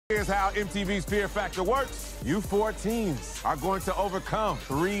Here's how MTV's Fear Factor works. You 4 teams are going to overcome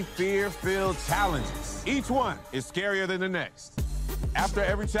 3 fear-filled challenges. Each one is scarier than the next. After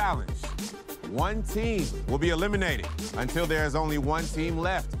every challenge, one team will be eliminated until there is only one team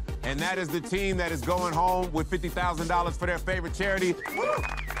left. And that is the team that is going home with $50,000 for their favorite charity.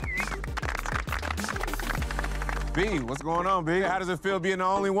 Bea, what's going on, Bea? How does it feel being the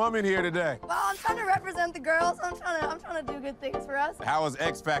only woman here today? Well, I'm trying to represent the girls. I'm trying to do good things for us. How has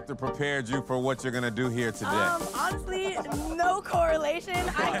X Factor prepared you for what you're gonna do here today? Honestly, no correlation.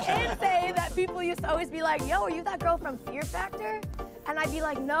 I can say that people used to always be like, yo, are you that girl from Fear Factor? And I'd be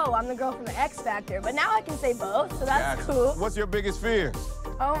like, no, I'm the girl from the X Factor. But now I can say both, so that's cool. What's your biggest fear?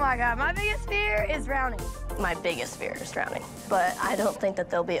 Oh my God, my biggest fear is drowning. My biggest fear is drowning. But I don't think that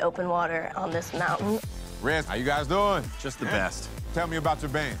there'll be open water on this mountain. Rez, how you guys doing? Just the best. Tell me about your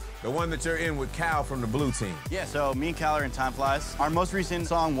band, the one that you're in with Cal from the Blue Team. Yeah, so me and Cal are in Timeflies. Our most recent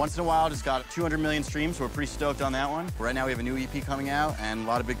song, Once in a While, just got 200 million streams, so we're pretty stoked on that one. Right now we have a new EP coming out and a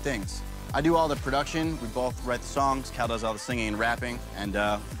lot of big things. I do all the production. We both write the songs. Cal does all the singing and rapping, and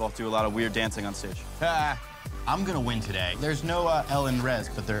we both do a lot of weird dancing on stage. I'm gonna win today. There's no L in Rez,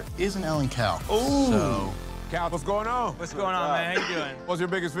 but there is an L in Cal. Ooh. So, Cal, what's going on? What's going on, man? How you doing? What's your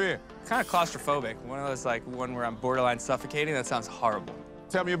biggest fear? Kind of claustrophobic. One of those, like, one where I'm borderline suffocating. That sounds horrible.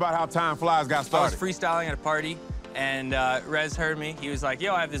 Tell me about how Timeflies got I was started. freestyling at a party, and Rez heard me. He was like,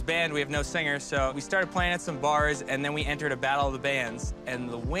 yo, I have this band. We have no singer. So we started playing at some bars, and then we entered a battle of the bands, and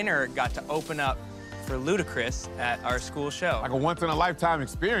the winner got to open up for Ludacris at our school show. Like a once-in-a-lifetime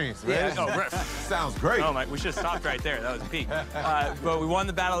experience, right? Yeah. Sounds great. Oh, my, we should have stopped right there. That was peak. But we won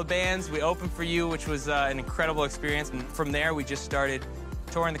the Battle of the Bands. We opened for you, which was an incredible experience. And from there, we just started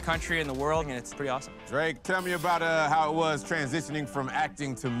touring the country and the world, and it's pretty awesome. Drake, tell me about how it was transitioning from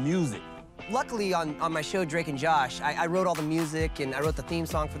acting to music. Luckily, on my show, Drake and Josh, I wrote all the music, and I wrote the theme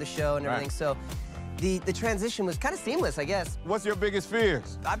song for the show and everything, so the transition was kind of seamless, I guess. What's your biggest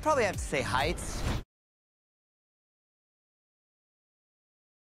fears? I'd probably have to say heights.